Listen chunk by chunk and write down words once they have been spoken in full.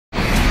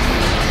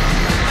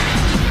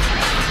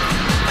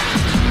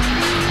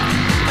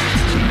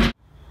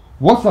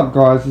What's up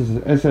guys, this is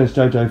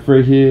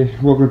SSJJ3 here.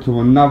 Welcome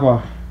to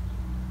another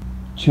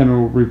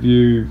channel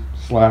review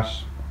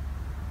slash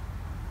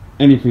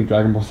anything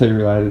Dragon Ball Z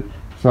related.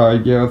 So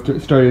yeah, let's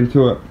get straight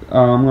into it.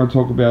 I'm going to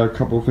talk about a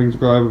couple of things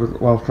we've got over the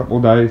last couple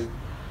of days.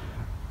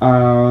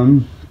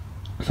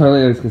 So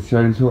let's get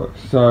straight into it.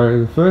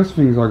 So the first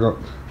things I got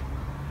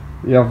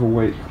the other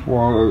week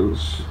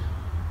was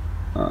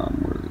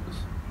what is this?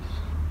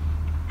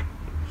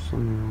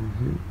 Somewhere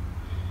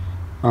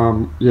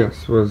on here.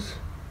 Yes, was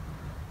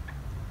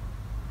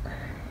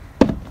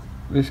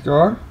this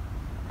guy,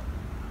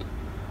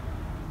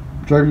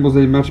 Dragon Ball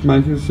Z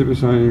Matchmaker Super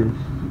Saiyan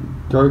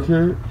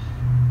Goku,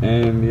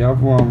 and the other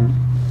one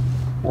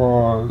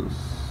was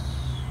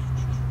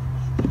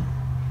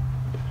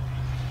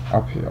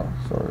up here.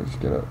 So let's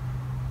get it.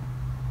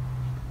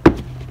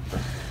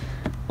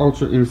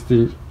 Ultra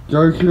Instinct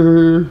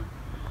Goku,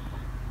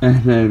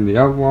 and then the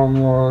other one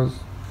was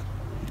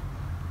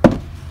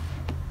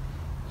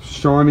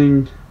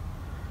Shining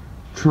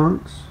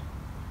Trunks,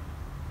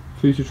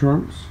 Future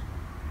Trunks.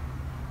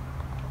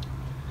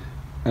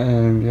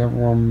 And the other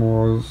one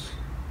was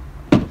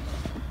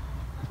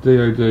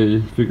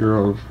D.O.D figure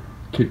of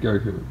Kid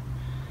Goku.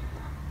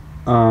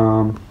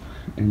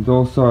 And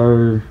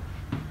also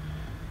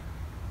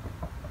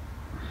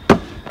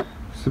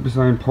Super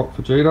Saiyan Pop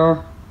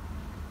Vegeta,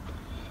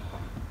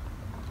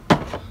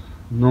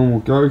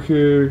 normal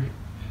Goku,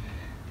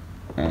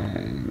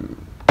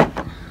 and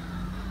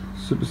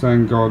Super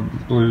Saiyan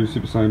God Blue,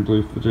 Super Saiyan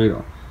Blue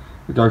Vegeta,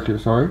 Goku,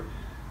 sorry.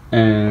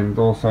 And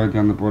also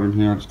down the bottom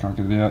here, I just can't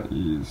get it out,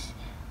 is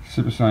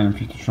Super Saiyan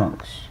Future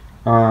Trunks.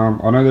 I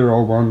know they're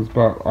old ones,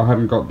 but I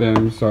hadn't got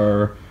them,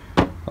 so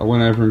I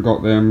went over and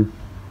got them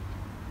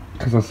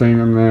because I seen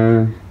them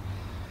there.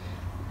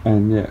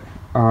 And yeah,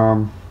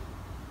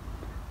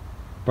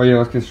 but yeah,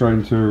 let's get straight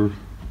into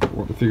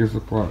what the figures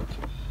look like.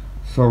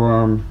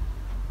 So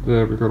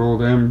there we got all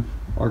them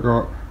I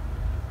got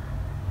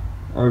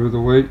over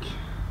the week.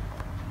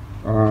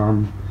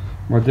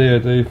 My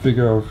D.O.D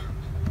figure of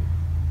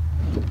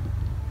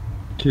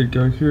Kid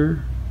Goku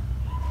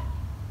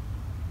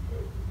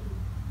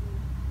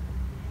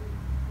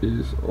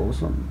is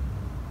awesome.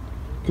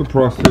 Good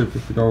price too,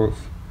 $50.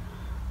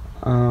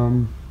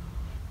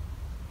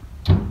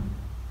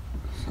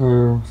 So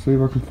I'll see if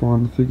I can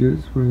find the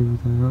figures wherever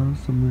they are,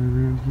 somewhere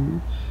around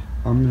here.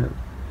 Yeah.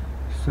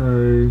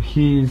 So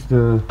here's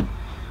the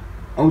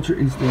Ultra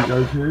Instinct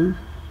Goku.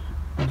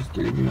 I'll just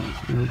get him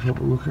out so you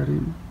have a look at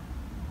him.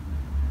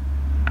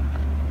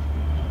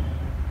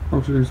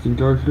 Ultra Instinct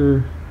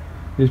Goku.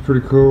 He's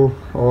pretty cool.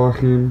 I like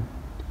him.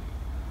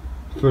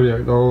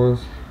 $38.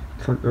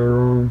 Can't go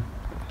wrong.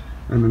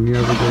 And then the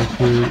other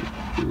Goku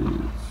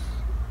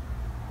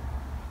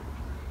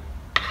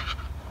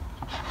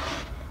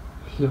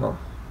is here.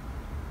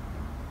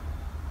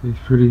 He's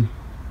pretty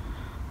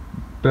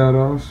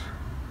badass.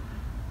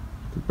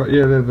 But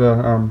yeah, they're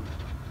the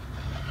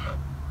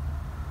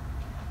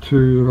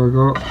two that I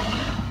got.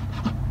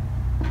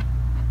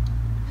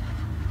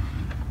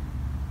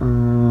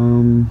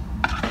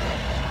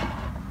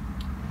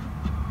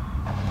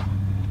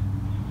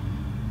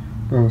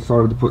 I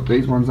decided to put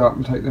these ones up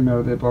and take them out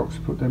of their box,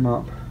 put them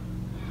up.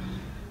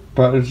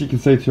 But as you can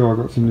see too, I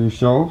got some new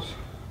shelves.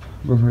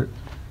 Wait,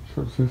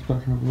 so this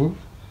back and have a look.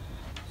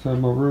 So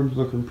my room's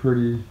looking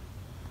pretty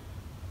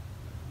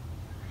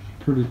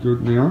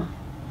good now.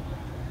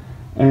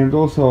 And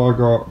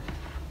also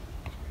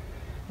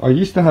I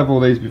used to have all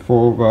these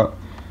before, but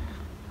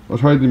I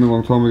traded them a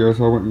long time ago,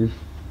 so I went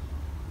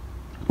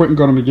and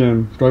got them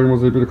again. Dragon Ball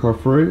Z Budokai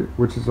 3,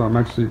 which is I'm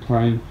actually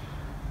playing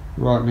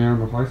right now on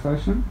the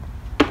PlayStation.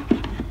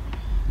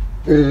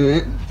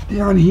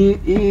 Down here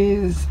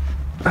is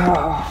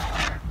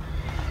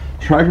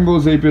Dragon Ball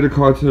Z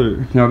Budokai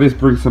 2. Now this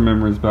brings some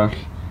memories back.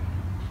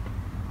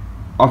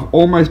 I've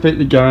almost beat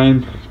the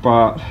game,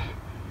 but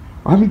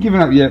I haven't given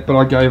up yet, but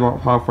I gave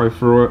up halfway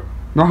through it.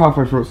 Not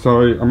halfway through it,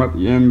 sorry. I'm at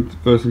the end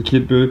versus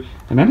Kid Buu,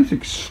 and that is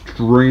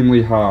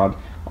extremely hard.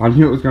 I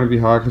knew it was going to be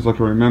hard because I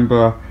can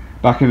remember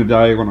back in the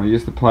day when I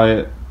used to play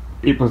it,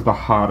 it was the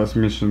hardest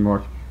mission.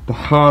 Like, the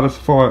hardest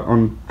fight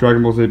on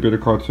Dragon Ball Z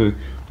Budokai 2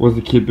 was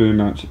the Kid Buu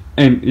match,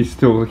 and is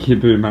still the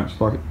Kid Buu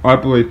match. Like, I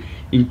believe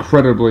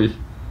incredibly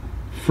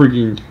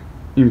frigging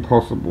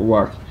impossible.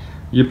 Like,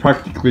 you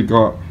practically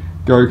got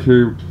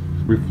Goku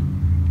with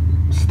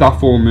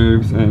stuff all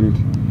moves and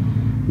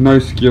no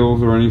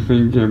skills or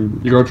anything,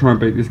 and you gotta try and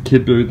beat this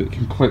Kid Buu that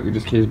completely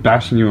just keeps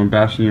bashing you and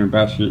bashing you and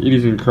bashing you. It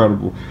is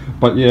incredible.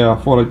 But yeah, I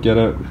thought I'd get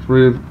it,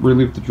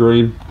 relive the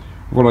dream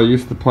of what I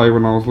used to play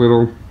when I was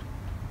little.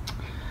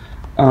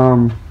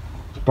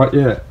 But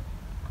yeah,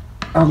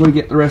 I'm gonna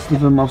get the rest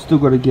of them. I've still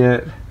got to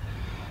get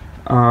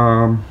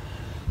I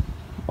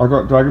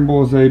got Dragon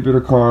Ball Z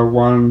Budokai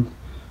 1,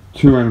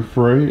 2 and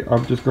 3.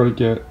 I've just got to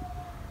get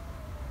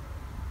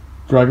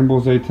Dragon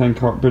Ball Z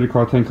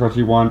Budokai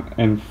Tenkaichi 1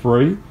 and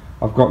 3.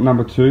 I've got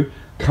number 2.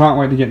 Can't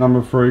wait to get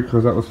number 3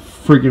 because that was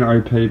friggin'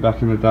 OP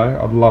back in the day.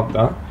 I'd love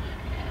that.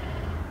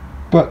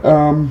 But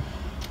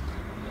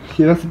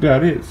yeah, that's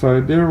about it. So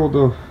they're all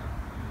the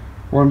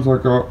ones I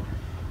got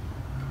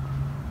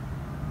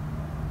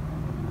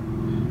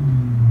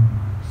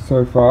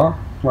so far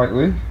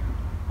lately.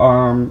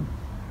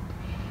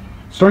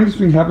 Strangest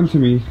thing happened to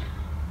me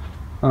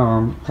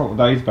a couple of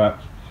days back.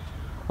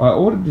 I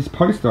ordered this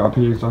poster up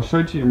here, so I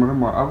showed you in one of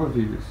my other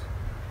videos.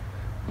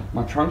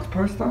 My Trunks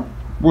poster.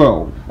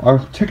 Well, I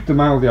checked the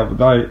mail the other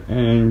day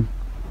and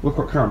look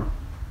what come.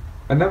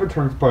 Another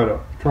Trunks poster.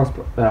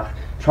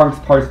 Trunks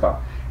poster.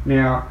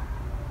 Now,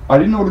 I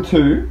didn't order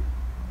 2,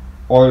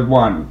 I ordered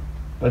 1.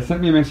 They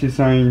sent me a message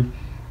saying,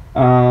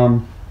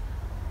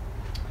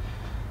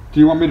 do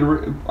you want me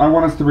to, I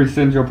want us to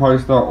resend your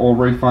poster or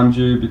refund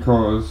you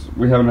because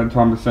we haven't had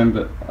time to send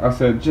it. I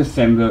said, just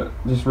send it,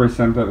 just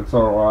resend it, it's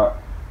alright.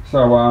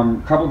 So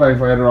a couple of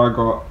days later I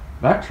got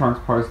that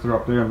Trunks poster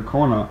up there in the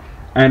corner,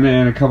 and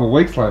then a couple of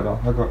weeks later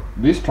I got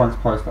this Trunks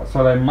poster.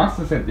 So they must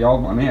have sent the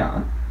old one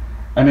out,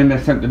 and then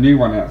they sent the new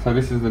one out, so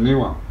this is the new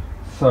one.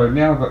 So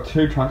now I've got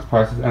 2 Trunks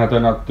posters and I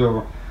don't know what to do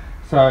with them.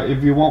 So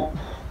if you want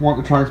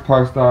the Trunks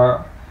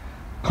poster,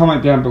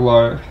 comment down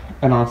below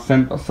and I'll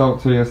sell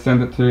it to you,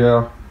 send it to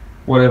you,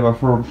 whatever,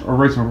 for a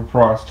reasonable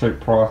price, cheap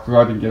price, because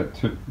I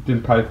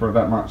didn't pay for it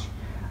that much.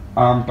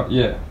 But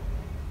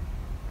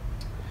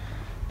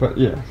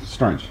yeah,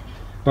 strange.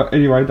 But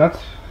anyway,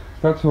 that's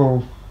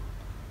all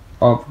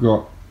I've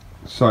got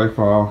so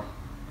far.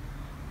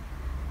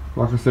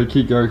 Like I said,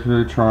 Kid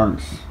Goku,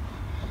 Trunks,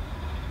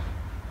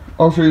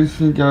 Ultra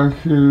Instinct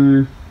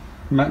Goku,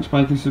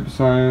 Matchmaker Super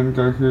Saiyan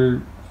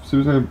Goku,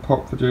 Super Saiyan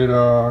Pop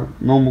Vegeta,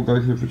 Normal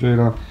Goku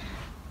Vegeta,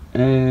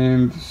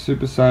 and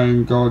Super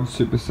Saiyan God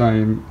Super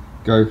Saiyan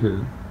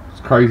Goku.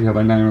 It's crazy how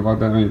they name it like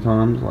that many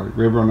times. Like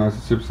everyone knows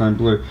it's Super Saiyan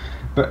Blue.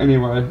 But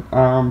anyway,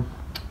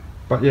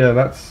 but yeah,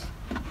 that's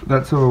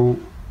all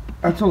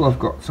I've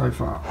got so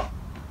far.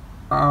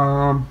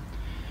 I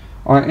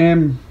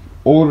am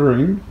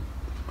ordering,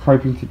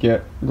 hoping to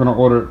get. I'm gonna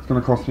order it. It's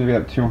gonna cost me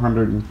about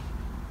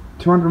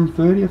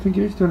 230, I think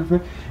it is,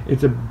 230.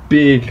 It's a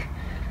big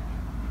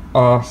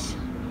ass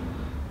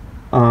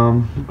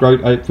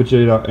grade 8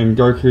 Vegeta, and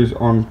Goku's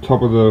on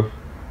top of the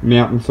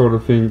mountain sort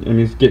of thing, and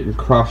he's getting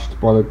crushed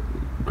by the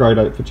grade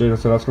 8 Vegeta,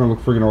 so that's going to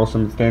look friggin'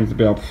 awesome. It stands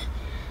about,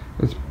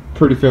 it's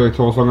pretty fairly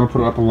tall, so I'm going to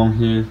put it up along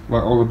here.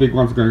 Like all the big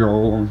ones are going to go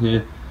all along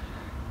here.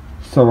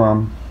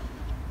 So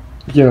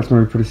yeah, that's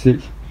going to be pretty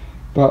sick.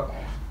 But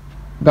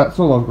that's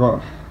all I've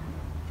got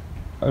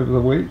over the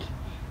week.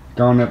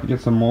 Going out to get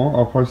some more.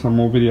 I'll post some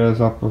more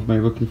videos up of me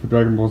looking for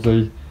Dragon Ball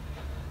Z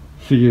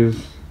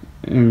figures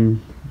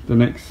in the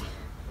next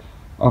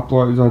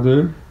uploads I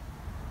do.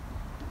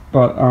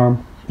 But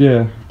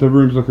yeah, the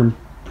room's looking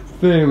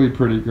fairly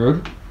pretty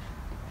good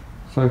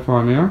so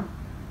far now.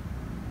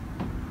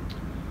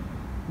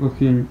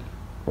 Looking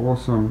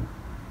awesome.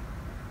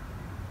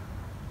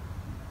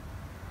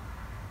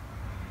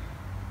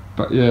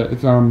 But yeah,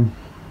 it's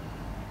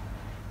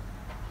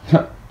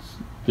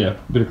yeah,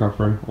 bit of cock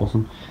free,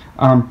 awesome.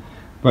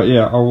 But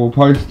yeah, I will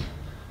post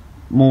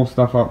more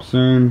stuff up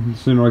soon. The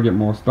sooner I get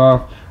more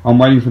stuff. I'm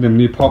waiting for them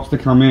new pops to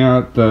come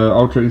out. The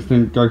Ultra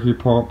Instinct Goku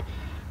pop,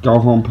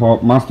 Gohan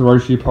pop, Master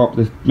Roshi pop.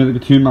 There's meant to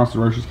be 2 Master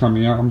Roshis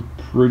coming out, I'm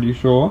pretty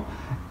sure.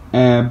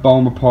 And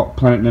Bulma pop,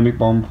 Planet Namek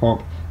Bulma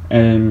pop,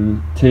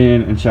 and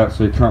Tien and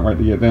Shatsu. Can't wait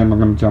to get them. I'm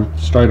going to jump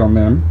straight on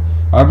them.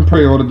 I haven't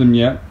pre-ordered them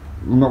yet.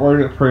 I'm not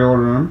worried about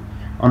pre-ordering them.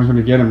 I'm just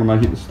going to get them when they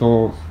hit the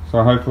stores.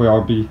 So hopefully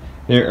I'll be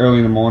there early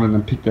in the morning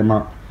and pick them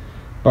up.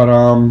 But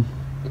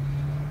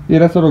yeah,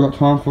 that's all I've got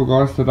time for,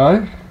 guys,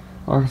 today.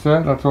 Like I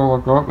said, that's all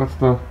I've got. That's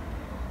the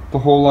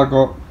haul I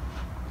got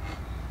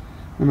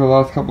in the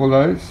last couple of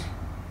days.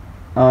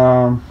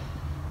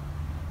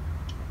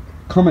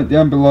 Comment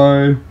down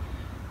below,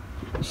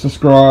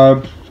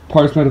 subscribe,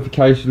 post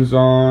notifications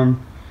on,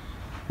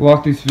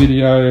 like this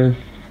video.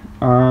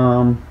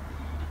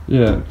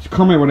 Yeah, just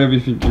comment whatever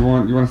you think you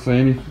want. You want to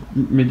see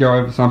me go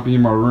over something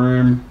in my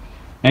room,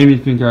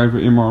 anything over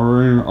in my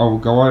room, I will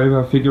go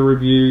over. Figure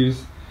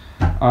reviews,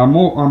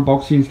 more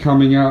unboxings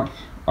coming up.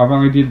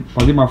 I did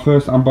my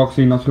first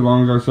unboxing not too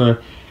long ago, so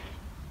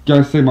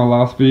go see my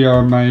last video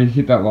and may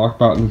hit that like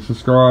button and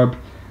subscribe.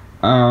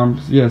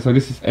 Yeah, so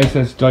this is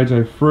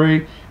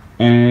SSJJ3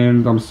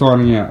 and I'm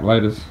signing out.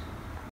 Laters.